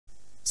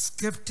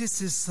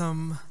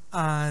Skepticism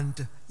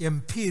and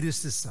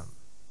empiricism,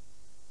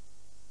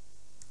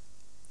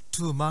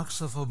 two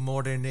marks of a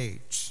modern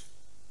age.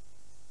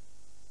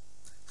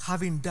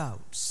 Having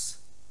doubts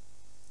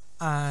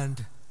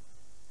and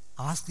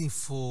asking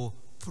for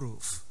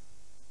proof.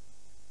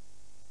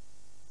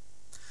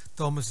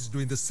 Thomas is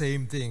doing the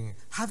same thing,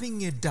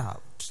 having a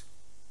doubt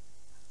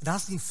and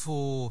asking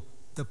for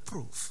the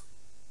proof.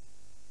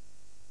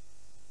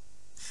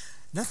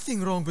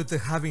 Nothing wrong with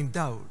having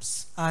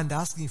doubts and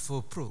asking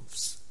for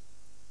proofs.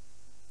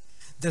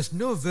 There's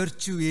no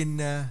virtue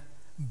in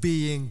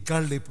being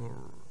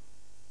gullible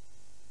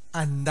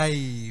and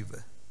naive,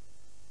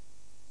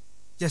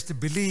 just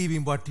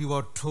believing what you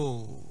are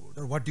told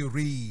or what you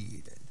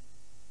read,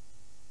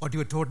 what you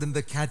were taught in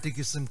the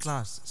catechism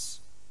classes.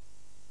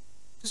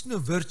 There's no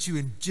virtue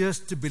in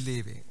just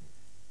believing.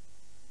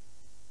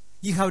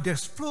 You have to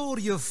explore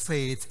your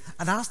faith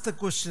and ask the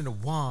question,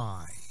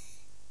 why?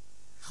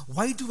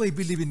 Why do I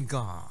believe in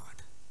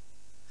God?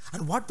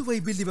 And what do I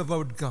believe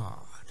about God?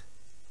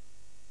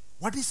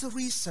 What is the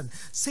reason?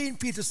 St.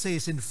 Peter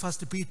says in 1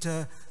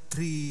 Peter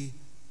 3:15,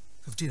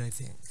 I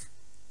think,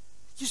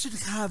 you should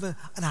have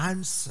an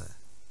answer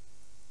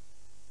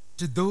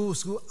to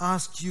those who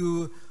ask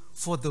you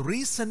for the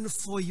reason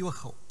for your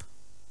hope.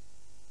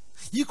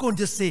 You can't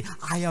just say,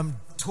 I am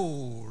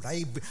told,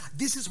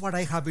 this is what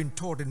I have been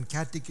taught in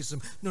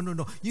catechism.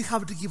 No. You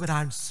have to give an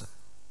answer.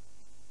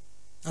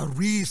 A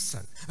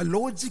reason, a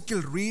logical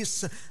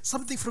reason,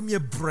 something from your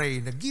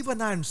brain. Give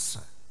an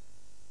answer.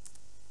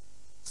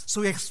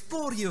 So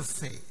explore your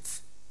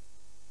faith.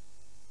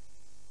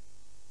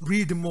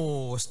 Read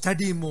more,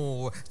 study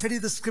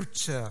the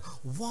scripture.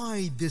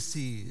 Why this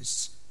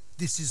is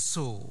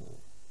so.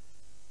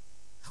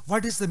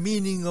 What is the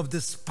meaning of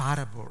this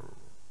parable?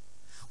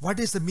 What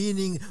is the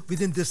meaning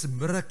within this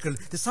miracle?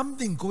 There's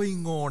something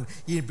going on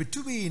in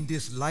between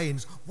these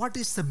lines. What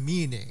is the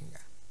meaning?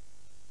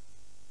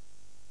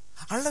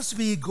 Unless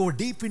we go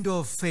deep into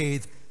our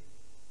faith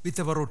with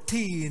our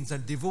routines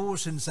and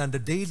devotions and the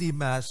daily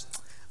mass,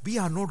 we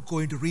are not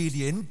going to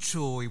really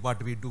enjoy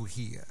what we do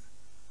here.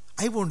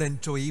 I won't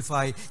enjoy if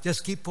I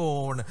just keep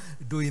on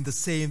doing the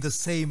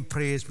same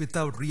prayers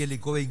without really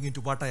going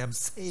into what I am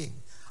saying.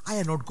 I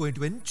am not going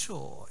to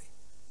enjoy.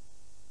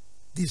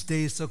 These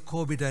days of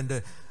COVID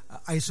and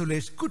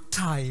isolation, good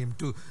time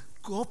to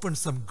open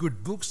some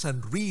good books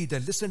and read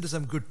and listen to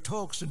some good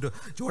talks, and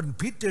Jordan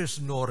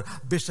Peterson or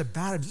Bishop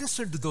Barron.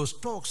 Listen to those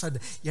talks and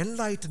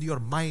enlighten your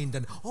mind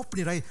and open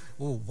your eyes.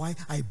 Oh, why?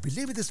 I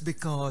believe this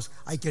because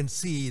I can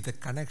see the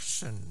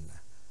connection.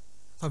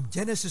 From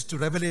Genesis to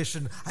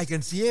Revelation, I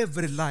can see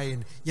every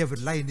line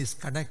is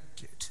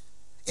connected.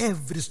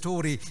 Every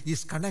story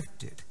is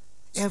connected.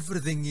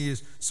 Everything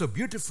is so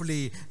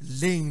beautifully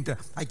linked.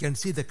 I can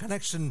see the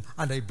connection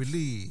and I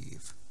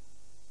believe.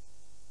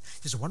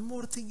 Just one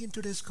more thing in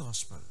today's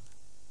gospel.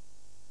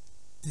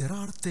 There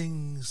are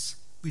things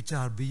which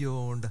are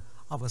beyond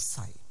our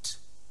sight,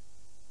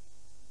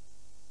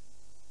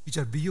 which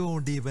are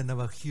beyond even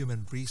our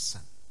human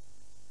reason.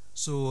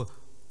 So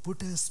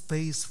put a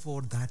space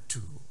for that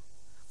too.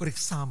 For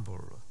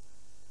example,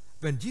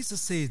 when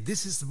Jesus says,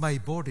 this is my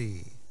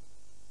body,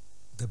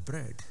 the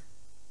bread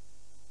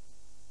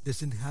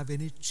doesn't have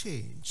any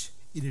change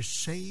in its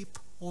shape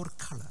or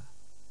color.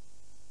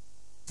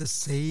 The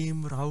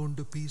same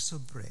round piece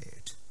of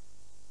bread.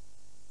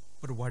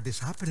 But what is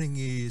happening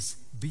is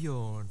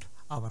beyond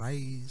our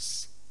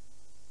eyes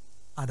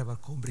and our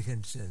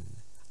comprehension,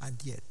 and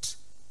yet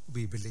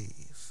we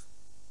believe.